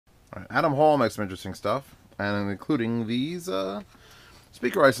Right, Adam Hall makes some interesting stuff, and including these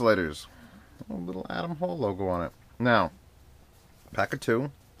speaker isolators. A little Adam Hall logo on it. Now, pack of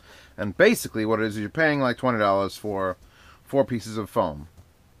 2, and basically what it is you're paying like $20 for 4 pieces of foam,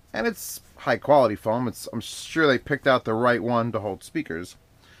 and it's high quality foam. I'm sure they picked out the right one to hold speakers.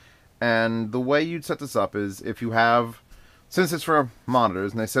 And the way you'd set this up is if you have, since it's for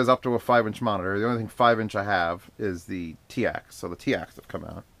monitors, and it says up to a 5-inch monitor, the only thing 5-inch I have is the TX. So the TX have come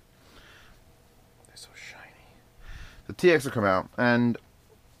out. They're so shiny. The TX have come out, and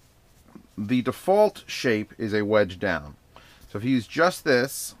the default shape is a wedge down. So if you use just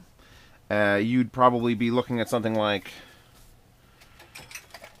this, you'd probably be looking at something like,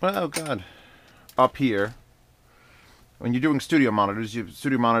 oh god, up here. When you're doing studio monitors,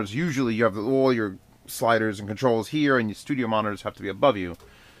 usually you have all your sliders and controls here, and your studio monitors have to be above you.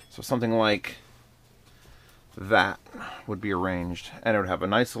 So something like that would be arranged, and it would have a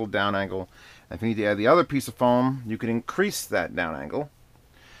nice little down angle. And if you need to add the other piece of foam, you can increase that down angle,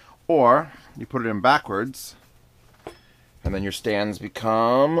 or you put it in backwards, and then your stands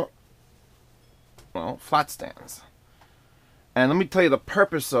become, well, flat stands. And let me tell you the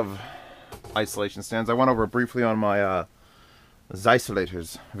purpose of isolation stands. I went over it briefly on my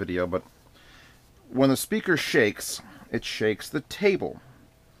Isolators video, but when the speaker shakes, it shakes the table,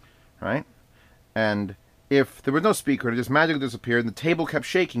 right? And if there was no speaker and it just magically disappeared and the table kept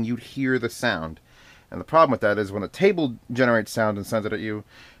shaking, you'd hear the sound. And the problem with that is when the table generates sound and sends it at you,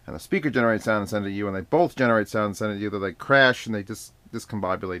 and the speaker generates sound and sends it at you, and they both generate sound and send it at you, they crash and they just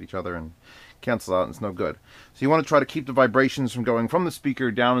discombobulate each other and cancel out, and it's no good. So you want to try to keep the vibrations from going from the speaker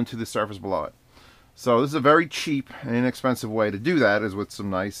down into the surface below it. So this is a very cheap and inexpensive way to do that, is with some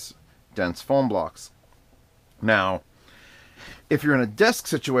nice dense foam blocks. Now, if you're in a desk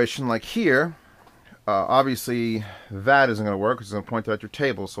situation like here, obviously that isn't going to work because it's going to point at your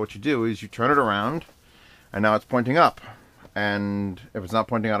table. So what you do is you turn it around, and now it's pointing up. And if it's not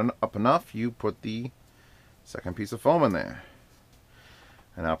pointing up enough, you put the second piece of foam in there.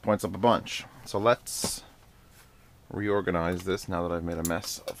 And now it points up a bunch. So let's reorganize this now that I've made a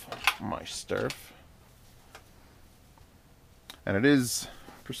mess of my stuff. And it is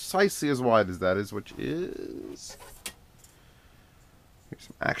precisely as wide as that is, which is, here's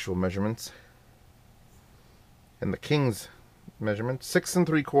some actual measurements. And the King's measurement, 6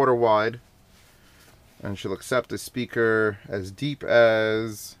 3/4 wide. And she'll accept a speaker as deep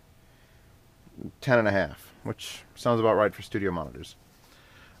as 10 1/2, which sounds about right for studio monitors.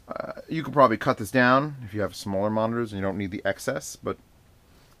 You could probably cut this down if you have smaller monitors and you don't need the excess, but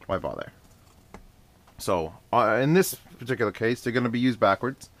why bother? So, in this particular case, they're going to be used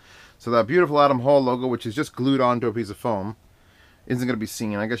backwards. So that beautiful Adam Hall logo, which is just glued onto a piece of foam, isn't going to be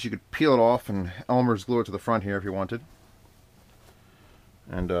seen. I guess you could peel it off and Elmer's glue it to the front here if you wanted.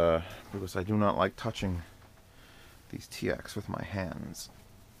 And, because I do not like touching these TX with my hands.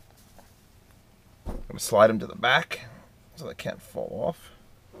 I'm going to slide them to the back so they can't fall off.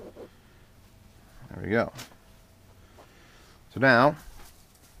 There we go. So now,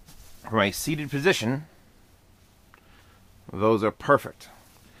 from a seated position, those are perfect.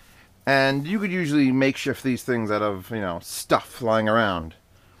 And you could usually makeshift these things out of, stuff lying around.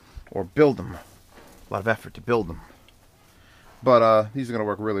 Or build them. A lot of effort to build them. But these are going to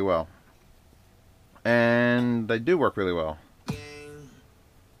work really well. And they do work really well.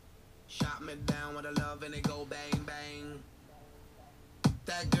 Shot me down with a love and it go bang bang.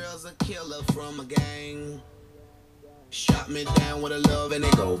 That girl's a killer from a gang. Shot me down with a love and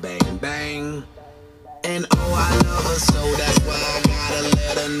it go bang bang. And oh, I love her so that's why I gotta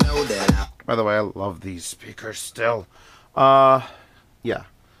let her know that By the way, I love these speakers still. Yeah.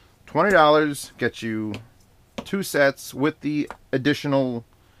 $20 gets you 2 sets with the additional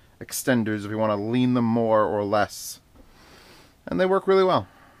extenders if you want to lean them more or less. And they work really well.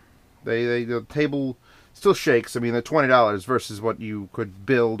 The table still shakes. I mean, they're $20 versus what you could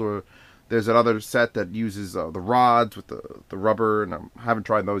build, or there's another set that uses the rods with the rubber, and I haven't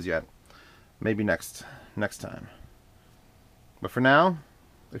tried those yet. Maybe next time. But for now,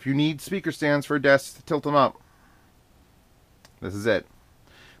 if you need speaker stands for a desk to tilt them up, this is it.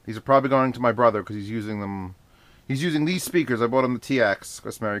 These are probably going to my brother because he's using them. He's using these speakers. I bought him the TX.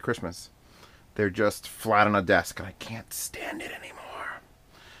 Because Merry Christmas. They're just flat on a desk, and I can't stand it anymore.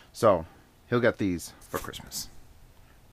 So, he'll get these for Christmas.